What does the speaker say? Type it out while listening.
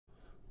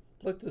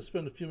I'd like to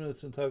spend a few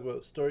minutes and talk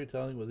about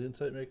storytelling with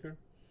Insight Maker.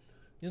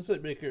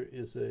 Insight Maker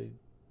is a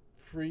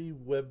free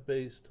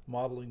web-based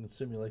modeling and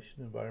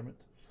simulation environment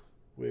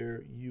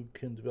where you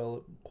can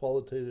develop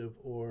qualitative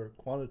or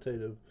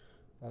quantitative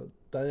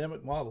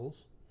dynamic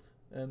models.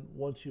 And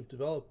once you've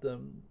developed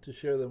them, to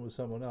share them with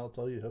someone else,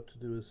 all you have to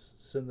do is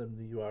send them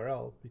the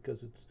URL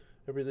because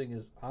everything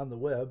is on the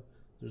web.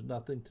 There's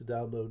nothing to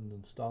download and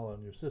install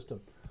on your system.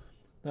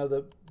 Now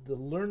the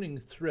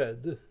learning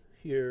thread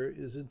here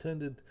is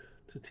intended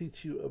to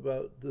teach you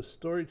about the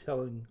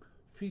storytelling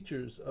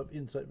features of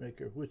Insight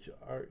Maker, which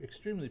are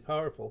extremely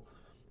powerful,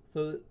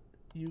 so that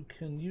you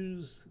can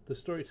use the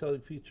storytelling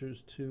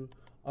features to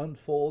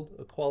unfold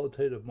a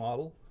qualitative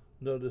model.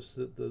 Notice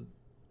that the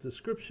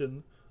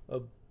description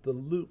of the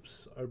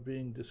loops are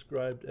being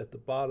described at the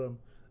bottom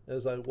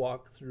as I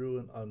walk through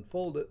and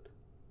unfold it.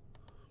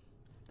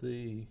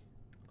 The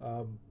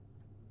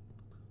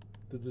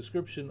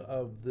description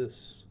of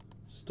this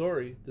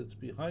story that's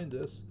behind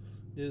this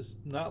is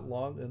not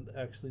long and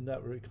actually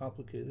not very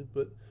complicated,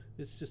 but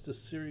it's just a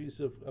series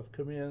of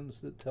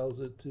commands that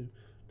tells it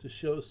to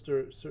show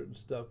certain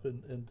stuff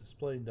and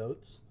display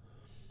notes.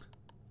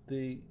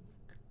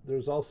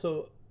 There's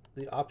also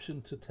the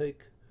option to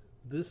take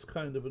this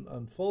kind of an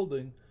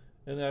unfolding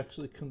and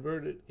actually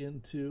convert it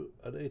into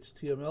an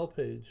HTML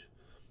page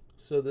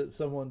so that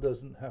someone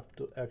doesn't have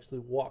to actually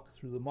walk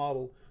through the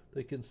model.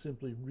 They can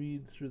simply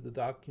read through the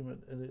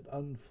document and it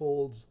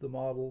unfolds the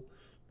model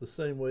the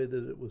same way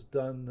that it was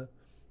done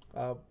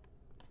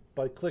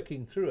by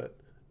clicking through it.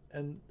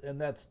 And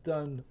that's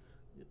done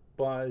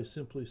by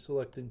simply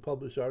selecting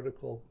Publish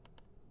Article,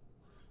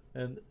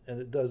 and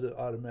it does it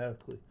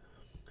automatically.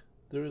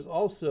 There is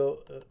also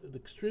an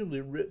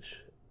extremely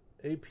rich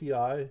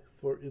API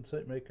for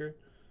Insight Maker,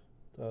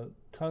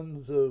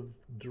 tons of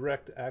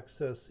direct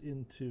access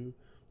into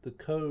the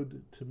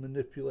code to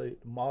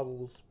manipulate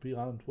models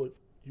beyond what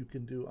you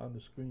can do on the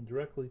screen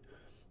directly.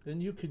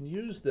 And you can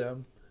use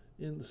them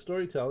in the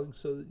storytelling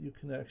so that you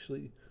can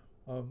actually,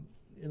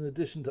 in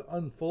addition to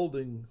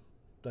unfolding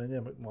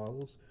dynamic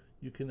models,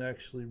 you can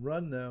actually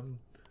run them,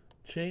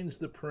 change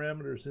the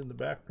parameters in the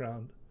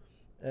background,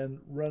 and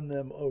run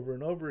them over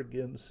and over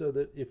again, so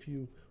that if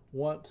you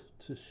want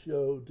to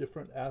show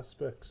different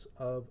aspects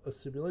of a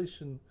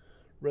simulation,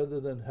 rather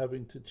than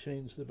having to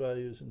change the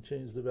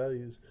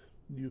values,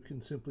 you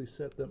can simply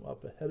set them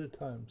up ahead of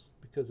time.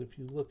 Because if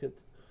you look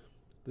at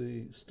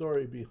the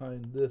story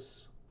behind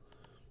this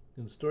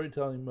in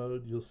storytelling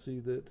mode, you'll see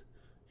that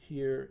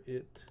here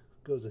it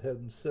goes ahead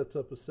and sets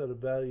up a set of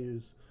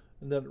values,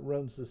 and then it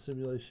runs the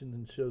simulation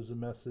and shows a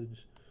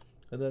message,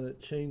 and then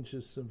it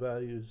changes some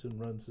values and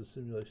runs the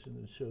simulation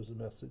and shows a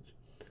message.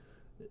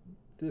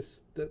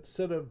 That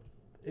set of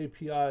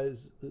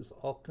APIs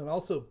can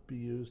also be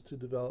used to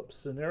develop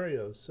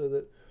scenarios, so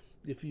that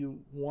if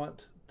you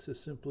want to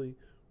simply,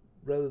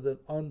 rather than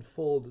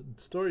unfold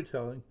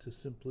storytelling, to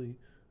simply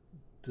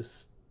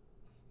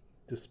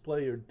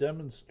display or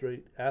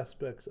demonstrate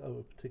aspects of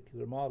a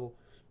particular model,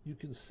 you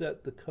can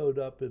set the code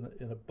up in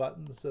a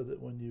button, so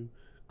that when you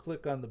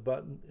click on the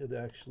button, it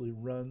actually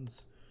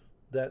runs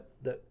that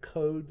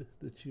code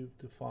that you've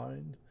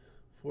defined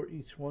for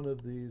each one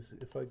of these.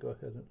 If I go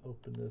ahead and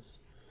open this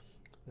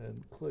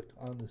and click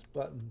on this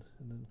button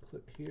and then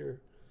click here,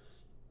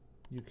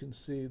 you can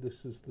see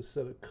this is the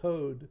set of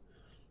code,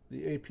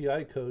 the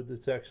API code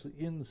that's actually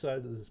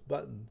inside of this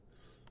button,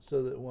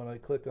 so that when I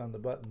click on the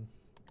button,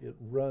 it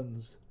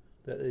runs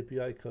that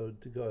API code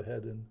to go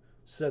ahead and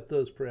set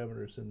those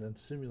parameters and then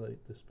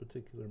simulate this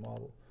particular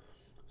model.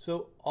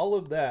 So all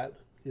of that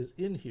is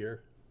in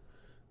here,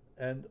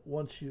 and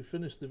once you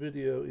finish the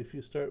video, if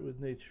you start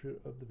with Nature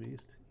of the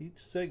Beast, each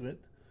segment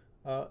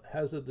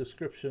has a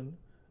description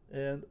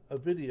and a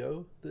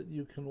video that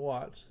you can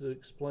watch that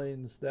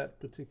explains that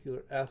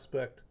particular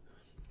aspect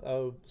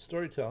of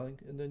storytelling,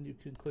 and then you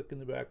can click in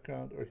the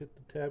background or hit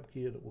the tab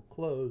key and it will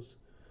close.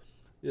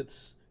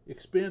 It's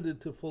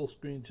expanded to full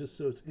screen just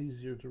so it's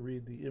easier to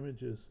read the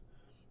images.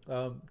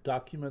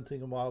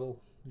 Documenting a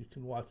model, you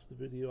can watch the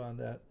video on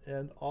that,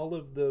 and all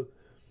of the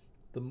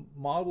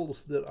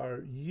models that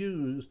are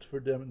used for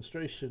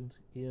demonstration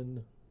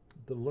in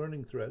the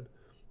learning thread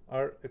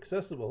are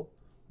accessible.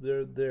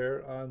 They're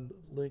there on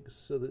links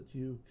so that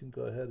you can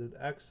go ahead and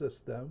access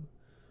them.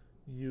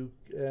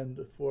 And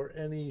for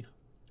any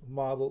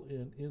model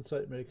in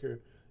Insight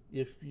Maker,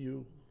 if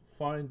you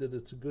find that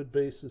it's a good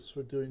basis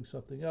for doing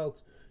something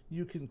else,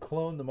 you can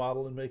clone the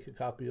model and make a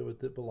copy of it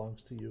that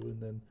belongs to you, and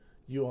then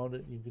you own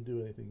it and you can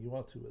do anything you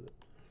want to with it.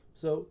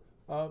 So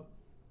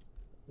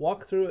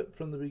walk through it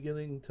from the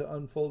beginning to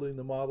unfolding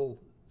the model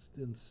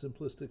in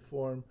simplistic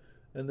form,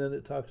 and then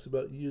it talks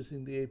about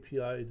using the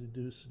API to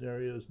do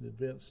scenarios and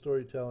advanced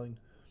storytelling,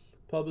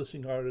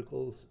 publishing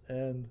articles,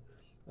 and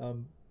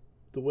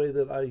the way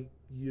that I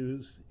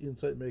use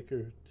Insight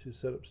Maker to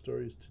set up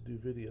stories to do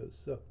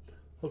videos. So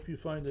hope you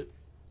find it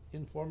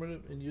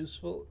informative and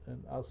useful,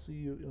 and I'll see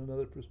you in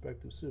another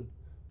perspective soon.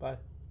 Bye.